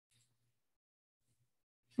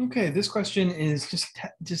Okay, this question is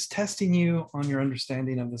just testing you on your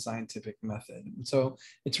understanding of the scientific method. And so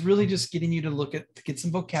it's really just getting you to get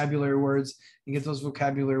some vocabulary words and get those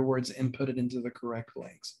vocabulary words inputted into the correct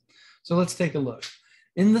blanks. So let's take a look.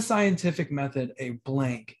 In the scientific method, a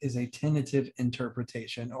blank is a tentative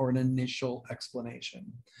interpretation or an initial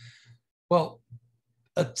explanation. Well,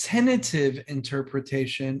 a tentative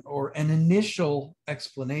interpretation or an initial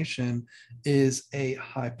explanation is a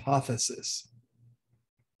hypothesis.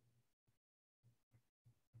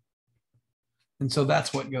 And so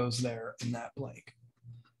that's what goes there in that blank.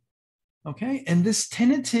 Okay, and this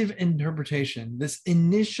tentative interpretation, this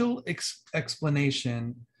initial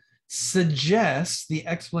explanation suggests, the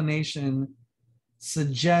explanation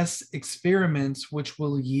suggests experiments which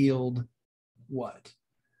will yield what?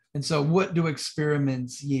 And so what do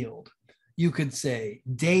experiments yield? You could say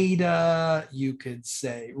data, you could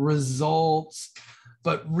say results,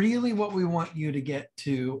 but really what we want you to get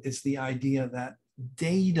to is the idea that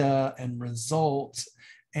data and results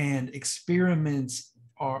and experiments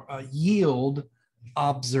are yield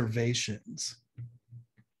observations.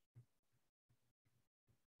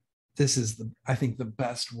 This is I think the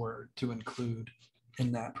best word to include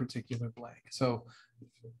in that particular blank. So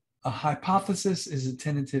a hypothesis is a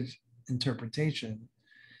tentative interpretation,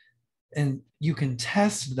 and you can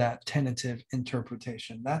test that tentative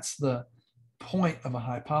interpretation. That's the point of a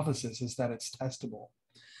hypothesis, is that it's testable.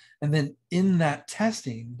 And then in that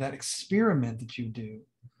testing, that experiment that you do,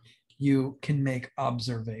 you can make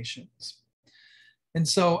observations. And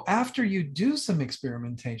so after you do some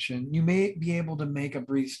experimentation, you may be able to make a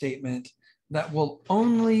brief statement that will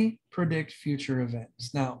only predict future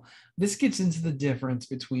events. Now, this gets into the difference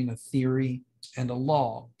between a theory and a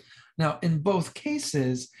law. Now, in both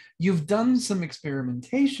cases, you've done some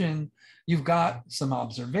experimentation, you've got some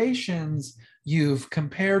observations, you've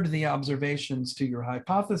compared the observations to your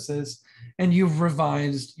hypothesis, and you've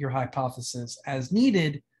revised your hypothesis as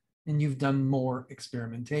needed, and you've done more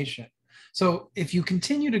experimentation. So if you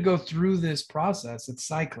continue to go through this process, it's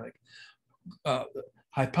cyclic.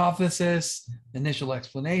 Hypothesis, initial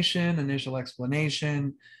explanation,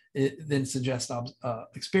 then suggest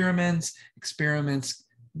experiments, experiments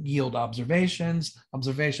yield observations,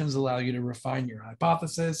 observations allow you to refine your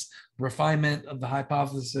hypothesis, refinement of the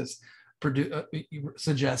hypothesis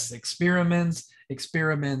suggests experiments,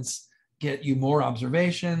 experiments get you more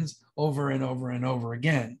observations over and over and over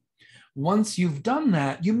again. Once you've done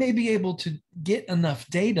that, you may be able to get enough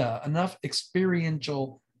data, enough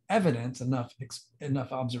experiential evidence, enough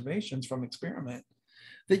observations from experiment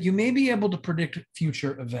that you may be able to predict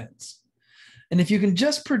future events. And if you can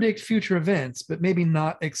just predict future events, but maybe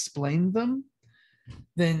not explain them,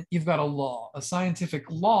 then you've got a law. A scientific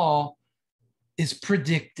law is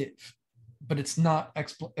predictive, but it's not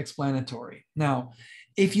explanatory. Now,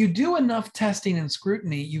 if you do enough testing and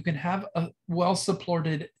scrutiny, you can have a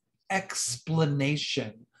well-supported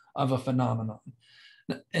explanation of a phenomenon.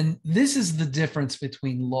 And this is the difference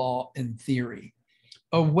between law and theory.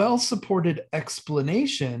 A well-supported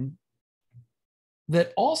explanation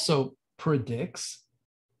that also predicts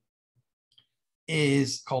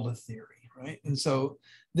is called a theory, right? And so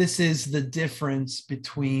this is the difference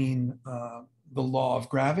between the law of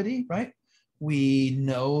gravity, right? We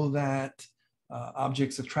know that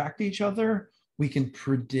objects attract each other. We can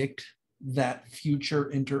predict that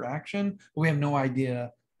future interaction, but we have no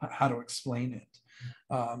idea how to explain it.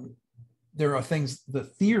 There are things, the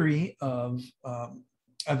theory of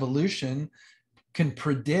evolution can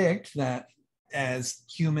predict that as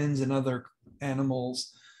humans and other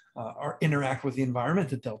animals interact with the environment,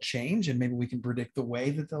 that they'll change, and maybe we can predict the way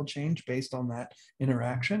that they'll change based on that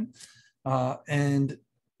interaction. And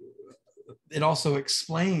it also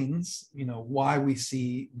explains, why we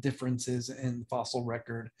see differences in fossil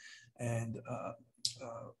record, and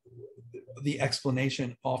the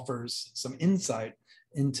explanation offers some insight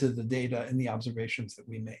into the data and the observations that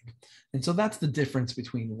we make. And so that's the difference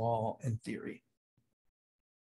between law and theory.